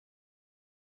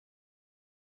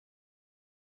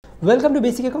Welcome to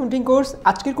basic accounting course.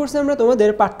 আজকের কোর্সে আমরা তোমাদের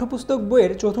পাঠ্যপুস্তক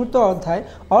বইয়ের চতুর্থ অধ্যায়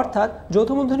অর্থাৎ যৌথ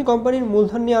মূলধনী কোম্পানির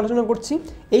মূলধন নিয়ে আলোচনা করছি।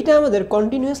 এইটা আমাদের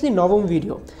কন্টিনিউয়াসলি নবম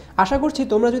ভিডিও। আশা করছি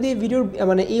তোমরা যদি এই ভিডিওর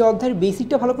এই অধ্যায়ের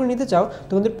বেসিকটা ভালো করে নিতে চাও,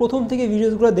 তোমাদের প্রথম থেকে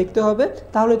ভিডিওগুলো দেখতে হবে,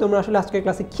 তাহলে তোমরা আসলে আজকের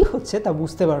ক্লাসে কী হচ্ছে তা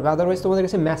বুঝতে পারবে। আদারওয়াইজ তোমাদের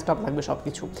কাছে ম্যাচড আপ লাগবে সব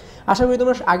কিছু। আশা করি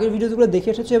তোমরা আগের ভিডিওগুলো দেখে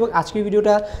এসেছো এবং আজকের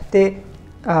ভিডিওটাতে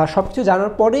সব কিছু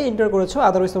জানার পরে এন্টার করেছো,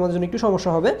 আদারওয়াইজ তোমাদের জন্য একটু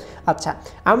সমস্যা হবে। আচ্ছা,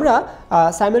 আমরা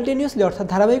সাইমালটেনিয়াসলি অর্থাৎ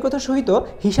ধারাবাহিকতার সহিত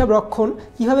হিসাব রক্ষণ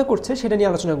কীভাবে করছে সেটা নিয়ে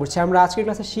আলোচনা করছি। আমরা আজকের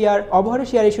ক্লাসে অবহারে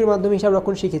শেয়ার ইস্যুর মাধ্যমে হিসাব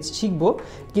রক্ষণ শিখব,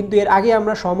 কিন্তু এর আগে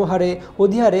আমরা সমহারে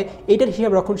অধিহারে এটার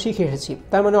হিসাব রক্ষণ শিখে এসেছি।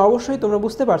 তার মানে অবশ্যই তোমরা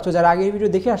বুঝতে পারছো যারা আগের ভিডিও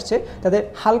দেখে আসছে তাদের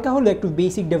হালকা হলে একটু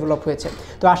বেসিক ডেভেলপ হয়েছে।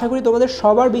 তো আশা করি তোমাদের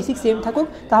সবার বেসিক সেম থাকুক,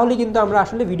 তাহলে কিন্তু আমরা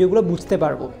আসলে ভিডিওগুলো বুঝতে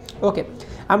পারবো। ওকে,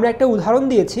 আমরা একটা উদাহরণ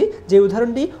দিয়েছি, যে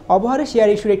উদাহরণটি অবহারে শেয়ার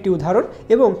ইস্যুর একটি উদাহরণ,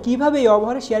 এবং কিভাবে এই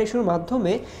অবহারে শেয়ার ইস্যুর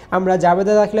মাধ্যমে আমরা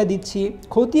জাবেদা দাখিলা দিচ্ছি,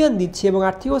 খতিয়ান দিচ্ছি এবং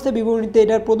আর্থিক অবস্থা বিবরণীতে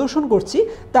এটার প্রদর্শন করছি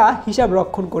তা হিসাব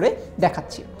রক্ষণ করে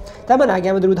দেখাচ্ছি। তার মানে আগে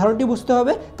আমাদের উদাহরণটি বুঝতে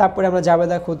হবে, তারপরে আমরা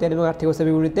জাবেদা, খতিয়ান এবং আর্থিক অবস্থা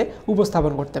বিবরণীতে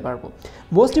উপস্থাপন করতে পারবো।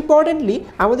 মোস্ট ইম্পর্টেন্টলি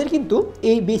আমাদের কিন্তু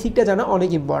এই বেসিকটা জানা অনেক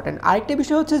ইম্পর্টেন্ট। আরেকটা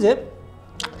বিষয় হচ্ছে যে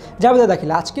জাবেদা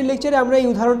দাখিলা। আজকের লেকচারে আমরা এই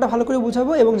উদাহরণটা ভালো করে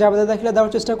বুঝাবো এবং জাবেদা দাখিলা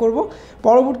দেওয়ার চেষ্টা করব।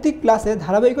 পরবর্তী ক্লাসে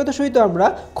ধারাবাহিকতার সহিত আমরা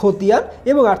খতিয়ান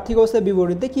এবং আর্থিক অবস্থার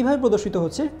বিবরণীতে কীভাবে প্রদর্শিত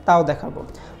হচ্ছে তাও দেখাবো।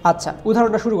 আচ্ছা,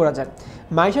 উদাহরণটা শুরু করা যাক।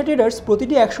 মাইশা ট্রেডার্স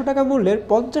প্রতিটি 100 টাকা মূল্যের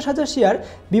 50,000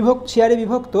 শেয়ারে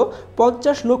বিভক্ত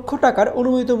 50 লক্ষ টাকার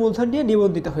অনুমোদিত মূলধন নিয়ে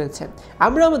নিবন্ধিত হয়েছে।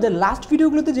 আমরা আমাদের লাস্ট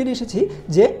ভিডিওগুলোতে জেনে এসেছি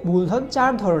যে মূলধন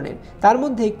 4 ধরনের, তার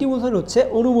মধ্যে একটি মূলধন হচ্ছে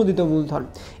অনুমোদিত মূলধন।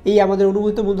 এই আমাদের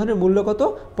অনুমোদিত মূলধনের মূল্য কত?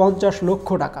 50 লক্ষ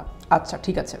টাকা। আচ্ছা,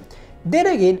 ঠিক আছে। দেন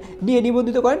এগেইন নিয়ে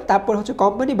নিবন্ধিত করেন। তারপর হচ্ছে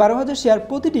কোম্পানি 12,000 শেয়ার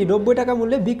প্রতিটি 90 টাকা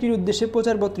মূল্যে বিক্রির উদ্দেশ্যে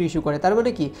প্রচারপত্র ইস্যু করে। তার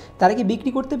মানে কি, তারা কি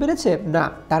বিক্রি করতে পেরেছে? না,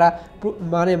 তারা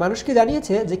মানুষকে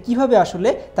জানিয়েছে যে কিভাবে আসলে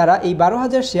তারা এই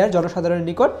 12,000 শেয়ার জনসাধারণের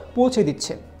নিকট পৌঁছে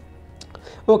দিচ্ছে।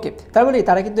 ওকে, তার মানে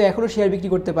তারা কিন্তু এখনও শেয়ার বিক্রি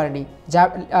করতে পারেনি। যা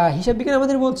হিসাব বিজ্ঞান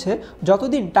আমাদের বলছে,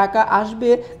 যতদিন টাকা আসবে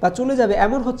বা চলে যাবে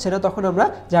এমন হচ্ছে না, তখন আমরা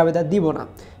জাবেদা দিব না।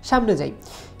 সামনে যাই।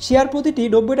 শেয়ার প্রতিটি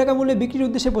 90 টাকা মূল্যে বিক্রির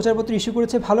উদ্দেশ্যে প্রচারপত্র ইস্যু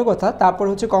করেছে, ভালো কথা। তারপর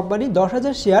হচ্ছে কোম্পানি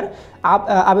 10,000 শেয়ার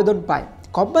আবেদন পায়।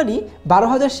 কোম্পানি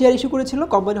 12,000 শেয়ার ইস্যু করেছিল।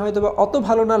 কোম্পানি হয়তো বা অত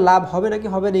ভালো না, লাভ হবে নাকি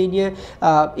হবে না এই নিয়ে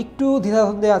একটু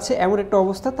দ্বিধাদ্বন্দ্বে আছে, এমন একটা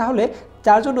অবস্থা। তাহলে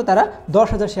যার জন্য তারা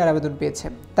 10,000 শেয়ার আবেদন পেয়েছে।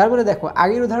 তার মানে দেখো,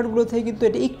 আগের উদাহরণগুলো থেকে কিন্তু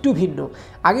এটা একটু ভিন্ন।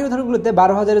 আগের উদাহরণগুলোতে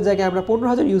 12,000-এর জায়গায় আমরা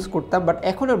 15,000 ইউজ করতাম, বাট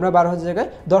এখন আমরা 12,000 জায়গায়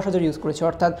 10,000 ইউজ করেছি,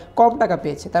 অর্থাৎ কম টাকা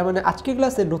পেয়েছে। তার মানে আজকের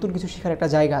ক্লাসে নতুন কিছু শেখার একটা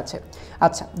জায়গা আছে।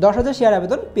 আচ্ছা, 10,000 শেয়ার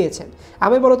আবেদন পেয়েছেন।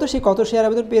 আমায় বলো তো সে কত শেয়ার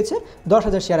আবেদন পেয়েছে?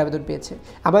 10,000 শেয়ার আবেদন পেয়েছে।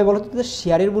 আমায় বলো তো তাদের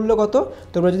শেয়ারের মূল্য কত?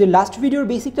 তোমরা যদি লাস্ট ভিডিওর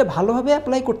বেসিকটা ভালোভাবে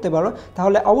অ্যাপ্লাই করতে পারো,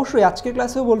 তাহলে অবশ্যই আজকের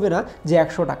ক্লাসেও বলবে না যে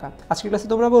 100 টাকা, আজকের ক্লাসে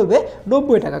তোমরা বলবে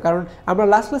 90 টাকা। কারণ আমরা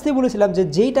লাস্ট ক্লাসে বলেছিলাম যে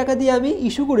যেই টাকা দিয়ে আমি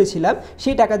ইস্যু করেছিলাম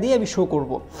সেই টাকা দিয়ে আমি শো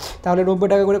করব। তাহলে 90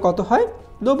 টাকা করে কত হয়?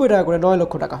 90 টাকা করে 9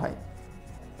 লক্ষ টাকা হয়।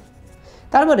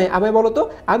 তার মানে আমায় বলো তো,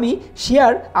 আমি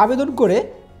শেয়ার আবেদন করে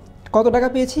কত টাকা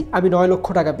পেয়েছি? আমি 9 লক্ষ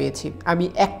টাকা পেয়েছি। আমি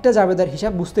একটা জাবেদার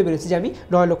হিসাব বুঝতে পেরেছি যে আমি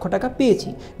 9 লক্ষ টাকা পেয়েছি।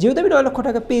 যেহেতু আমি 9 লক্ষ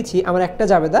টাকা পেয়েছি, আমার একটা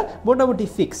জাবেদা মোটামুটি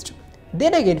ফিক্সড।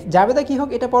 দেন এগেন জাবেদা কী হোক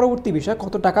এটা পরবর্তী বিষয়,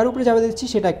 কত টাকার উপরে জাবেদা দিচ্ছি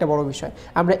সেটা একটা বড় বিষয়।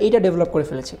 আমরা এইটা ডেভেলপ করে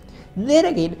ফেলেছি। দেন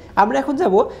এগেন আমরা এখন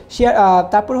যাব শেয়ার,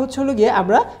 তারপর হচ্ছে হলো গিয়ে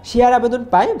আমরা শেয়ার আবেদন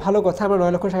পাই, ভালো কথা। আমরা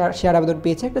 9 লক্ষ শেয়ার আবেদন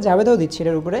পেয়েছি, একটা জাবেদাও দিচ্ছি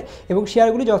এটার উপরে, এবং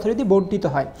শেয়ারগুলি যথারীতি বণ্টিত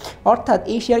হয়। অর্থাৎ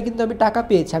এই শেয়ার কিন্তু আমি টাকা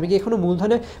পেয়েছি। আমি কি এখনও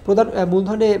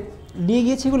মূলধনে নিয়ে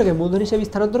গিয়েছি, এগুলোকে মূলধন হিসেবে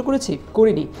স্থানান্তর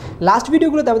করিনি। লাস্ট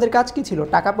ভিডিওগুলোতে আমাদের কাজ কী ছিল?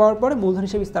 টাকা পাওয়ার পরে মূলধন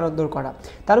হিসেবে স্থানান্তর করা।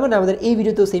 তার মানে আমাদের এই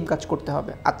ভিডিওতেও সেম কাজ করতে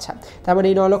হবে। আচ্ছা, তার মানে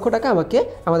এই 9 লক্ষ টাকা আমাকে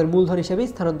আমাদের মূলধন হিসেবে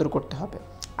স্থানান্তর করতে হবে।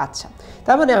 আচ্ছা,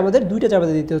 তার মানে আমাদের দুইটা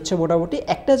জাবেদা দিতে হচ্ছে মোটামুটি।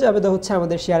 একটা জাবেদা হচ্ছে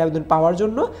আমাদের শেয়ার আবেদন পাওয়ার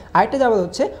জন্য, আরেকটা জাবেদা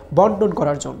হচ্ছে বন্টন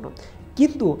করার জন্য।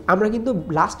 কিন্তু আমরা কিন্তু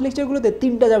লাস্ট লেকচারগুলোতে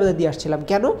 3টা জাবেদা দিয়ে আসছিলাম।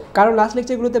 কেন? কারণ লাস্ট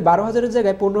লেকচারগুলোতে 12,000-এর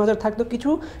জায়গায় 15,000 থাকতো, কিছু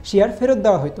শেয়ার ফেরত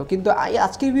দেওয়া হতো। কিন্তু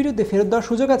আজকের ভিডিওতে ফেরত দেওয়ার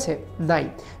সুযোগ আছে? নাই।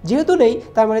 যেহেতু নেই,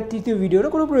 তার মানে তৃতীয় ভিডিওরও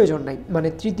কোনো প্রয়োজন নাই, মানে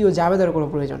তৃতীয় জাবেদারও কোনো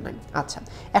প্রয়োজন নাই। আচ্ছা,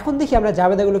 এখন দেখি আমরা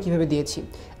জাবেদাগুলো কীভাবে দিয়েছি।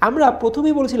 আমরা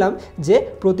প্রথমেই বলছিলাম যে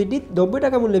প্রতিটি 90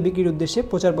 টাকা মূল্যে বিক্রির উদ্দেশ্যে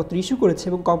প্রচারপত্র ইস্যু করেছে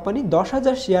এবং কোম্পানি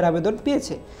 10,000 শেয়ার আবেদন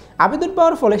পেয়েছে। আবেদন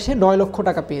পাওয়ার ফলে সে 9 লক্ষ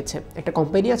টাকা পেয়েছে। একটা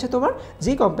কোম্পানি আছে তোমার,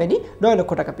 যেই কোম্পানি 9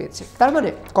 লক্ষ টাকা পেয়েছে। তার মানে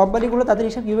কোম্পানিগুলো তাদের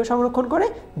হিসাব কীভাবে সংরক্ষণ করে?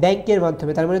 ব্যাংকের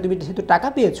মাধ্যমে। তার মানে তুমি যেহেতু টাকা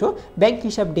পেয়েছো, ব্যাংক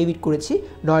হিসাব ডেবিট করেছি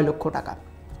 9 লক্ষ টাকা।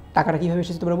 টাকাটা কীভাবে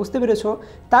এসেছে তোমরা বুঝতে পেরেছো।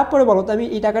 তারপরে বলো তো, আমি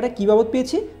এই টাকাটা কী বাবদ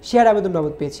পেয়েছি? শেয়ার আবেদন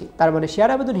বাবদ পেয়েছি। তার মানে শেয়ার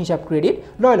আবেদন হিসাব ক্রেডিট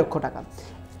 9 লক্ষ টাকা।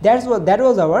 That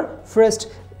was our first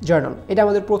journal. এটা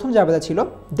আমাদের প্রথম জাবেদা ছিল।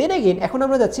 দেন এগেইন এখন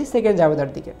আমরা যাচ্ছি সেকেন্ড জাবেদার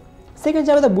দিকে। সেকেন্ড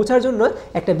জাবেদা বোঝার জন্য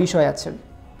একটা বিষয় আছে।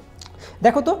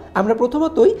 দেখো তো আমরা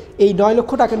প্রথমতই এই 9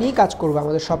 লক্ষ টাকা নিয়ে কাজ করব,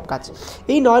 আমাদের সব কাজ।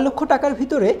 এই 9 লক্ষ টাকার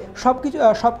ভিতরে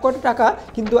সবকটা টাকা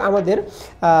কিন্তু আমাদের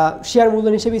শেয়ার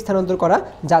মূলধন হিসেবে স্থানান্তর করা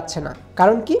যাচ্ছে না।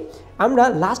 কারণ কি, আমরা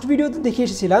লাস্ট ভিডিওতে দেখিয়ে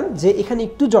এসেছিলাম যে এখানে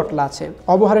একটু জটলা আছে,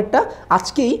 অবহারেরটা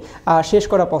আজকেই শেষ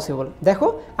করা পসিবল। দেখো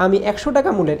আমি 100 টাকা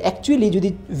মূল্যের, অ্যাকচুয়ালি যদি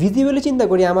ভিজিবলি চিন্তা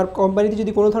করি, আমার কোম্পানিতে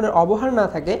যদি কোনো ধরনের অবহার না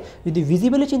থাকে, যদি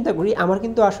ভিজিবলি চিন্তা করি, আমার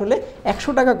কিন্তু আসলে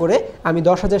 100 টাকা করে আমি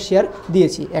 10,000 শেয়ার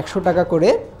দিয়েছি, 100 টাকা করে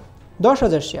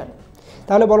 10,000 শেয়ার।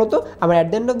 তাহলে বলো তো আমার at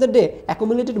the end of the day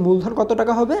accumulated মূলধন কত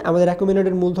টাকা হবে? আমাদের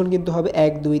অ্যাকুমুলেটেড মূলধন কিন্তু হবে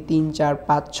 1 2 3 4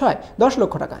 5 6 10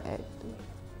 লক্ষ টাকা।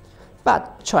 5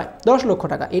 6 10 লক্ষ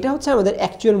টাকা, এটা হচ্ছে আমাদের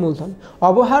অ্যাকচুয়াল মূলধন।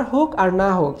 অবহার হোক আর না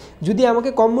হোক, যদি আমাকে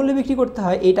কম মূল্যে বিক্রি করতে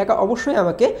হয়, এই টাকা অবশ্যই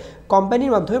আমাকে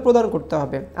কোম্পানির মাধ্যমে প্রদান করতে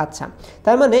হবে। আচ্ছা,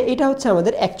 তার মানে এটা হচ্ছে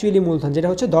আমাদের অ্যাকচুয়ালি মূলধন, যেটা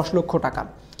হচ্ছে 10 লক্ষ টাকা।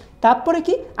 তারপরে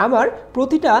কি, আমার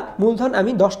প্রতিটা মূলধন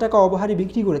আমি 10 টাকা অবহারে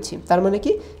বিক্রি করেছি। তার মানে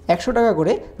কি, 100 টাকা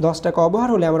করে 10 টাকা অবহার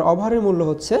হলে আমার অবহারের মূল্য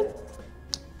হচ্ছে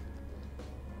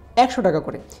 100 টাকা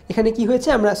করে। এখানে কি হয়েছে,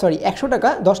 আমরা 100 টাকা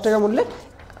 10 টাকা মূল্যে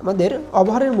আমাদের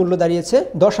অবহারের মূল্য দাঁড়িয়েছে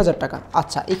 10,000 টাকা।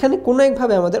 আচ্ছা, এখানে কোনো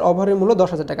একভাবে আমাদের অবহারের মূল্য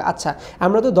 10,000 টাকা। আচ্ছা,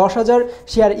 আমরা তো 10,000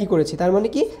 শেয়ার করেছি, তার মানে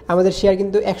কি আমাদের শেয়ার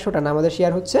কিন্তু 100টা না, আমাদের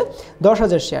শেয়ার হচ্ছে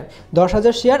 10,000 শেয়ার।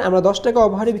 10,000 শেয়ার আমরা 10 টাকা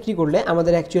অবহারে বিক্রি করলে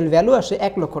আমাদের অ্যাকচুয়াল ভ্যালু আসে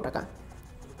 1 লক্ষ টাকা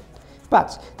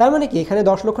 5। তার মানে কি, এখানে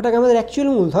 10 লক্ষ টাকা আমাদের অ্যাকচুয়াল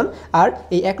মূলধন, আর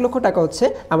এই 1 লক্ষ টাকা হচ্ছে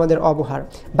আমাদের অবহার।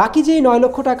 বাকি যে 9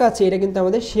 লক্ষ টাকা আছে, এটা কিন্তু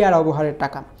আমাদের শেয়ার অবহারের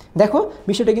টাকা। দেখো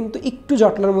বিষয়টা কিন্তু একটু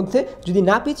জটলার মধ্যে, যদি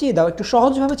না পেঁচিয়ে দাও, একটু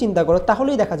সহজভাবে চিন্তা করো,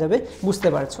 তাহলেই দেখা যাবে, বুঝতে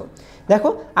পারছো। দেখো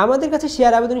আমাদের কাছে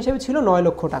শেয়ার আবেদন হিসাবে ছিল 9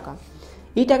 লক্ষ টাকা।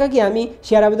 এই টাকা কি আমি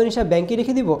শেয়ার আবেদন হিসাব ব্যাংকে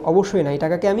রেখে দিব? অবশ্যই না, এই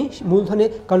টাকাকে আমি মূলধনে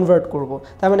কনভার্ট করব।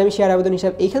 তার মানে আমি শেয়ার আবেদন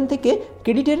হিসাব এইখান থেকে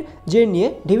ক্রেডিটের যে নিয়ে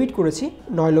ডেবিট করেছি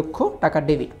 9 লক্ষ টাকা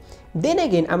ডেবিট। দেন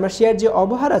এগেন আমরা শেয়ার যে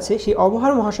অবহার আছে, সেই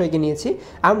অবহার মহাশয়কে নিয়েছি।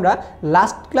 আমরা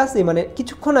লাস্ট ক্লাসে মানে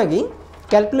কিছুক্ষণ আগেই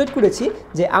ক্যালকুলেট করেছি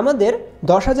যে আমাদের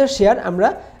 10,000 শেয়ার আমরা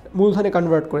মূলধনে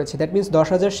কনভার্ট করেছি। দ্যাট মিনস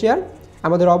 10,000 শেয়ার,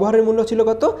 আমাদের অবহারের মূল্য ছিল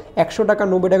কত? 100 টাকা,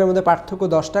 90 টাকার মধ্যে পার্থক্য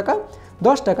 10 টাকা,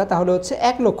 10 টাকা, তাহলে হচ্ছে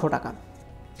 1 লক্ষ টাকা।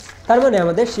 তার মানে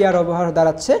আমাদের শেয়ার অবহার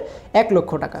দাঁড়াচ্ছে 1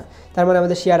 লক্ষ টাকা। তার মানে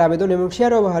আমাদের শেয়ার আবেদন এবং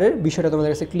শেয়ার অবহারের বিষয়টা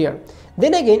তোমাদের কাছে ক্লিয়ার।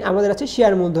 দেন এগেইন আমাদের আছে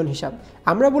শেয়ার মূলধন হিসাব।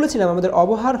 আমরা বলেছিলাম আমাদের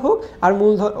অবহার হোক আর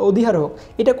মূলধন অধিহার হোক,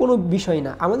 এটা কোনো বিষয়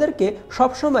না, আমাদেরকে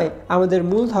সবসময় আমাদের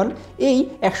মূলধন এই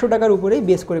 100 টাকার উপরেই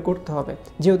বেস করে করতে হবে।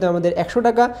 যেহেতু আমাদের 100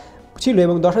 টাকা ছিল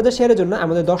এবং 10,000 শেয়ারের জন্য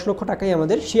আমাদের 10 লক্ষ টাকাই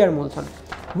আমাদের শেয়ার মূলধন,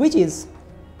 হুইচ ইজ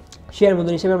শেয়ার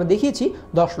মূলধন হিসেবে আমরা দেখিয়েছি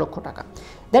 10 লক্ষ টাকা।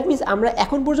 দ্যাট মিনস আমরা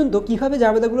এখন পর্যন্ত কীভাবে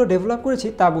জাবেদাগুলো ডেভেলপ করেছি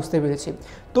তা বুঝতে পেরেছি।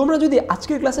 তোমরা যদি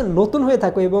আজকের ক্লাসে নতুন হয়ে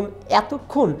থাকো এবং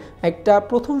এতক্ষণ একটা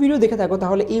প্রথম ভিডিও দেখে থাকো,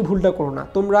 তাহলে এই ভুলটা করো না।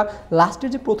 তোমরা লাস্টের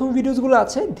যে প্রথম ভিডিওসগুলো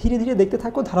আছে ধীরে ধীরে দেখতে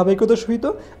থাকো ধারাবাহিকতার সহিত।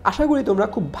 আশা করি তোমরা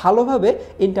খুব ভালোভাবে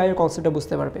এন্টায়ার কনসেপ্টটা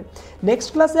বুঝতে পারবে। নেক্সট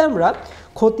ক্লাসে আমরা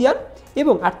খতিয়ান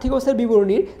এবং আর্থিক অবস্থার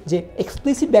বিবরণীর যে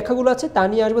এক্সপ্লিসিট ব্যাখ্যাগুলো আছে তা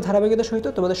নিয়ে আসবো ধারাবাহিকতার সহিত।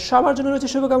 তোমাদের সবার জন্য রয়েছে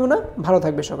শুভকামনা, ভালো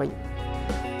থাকবে সবাই।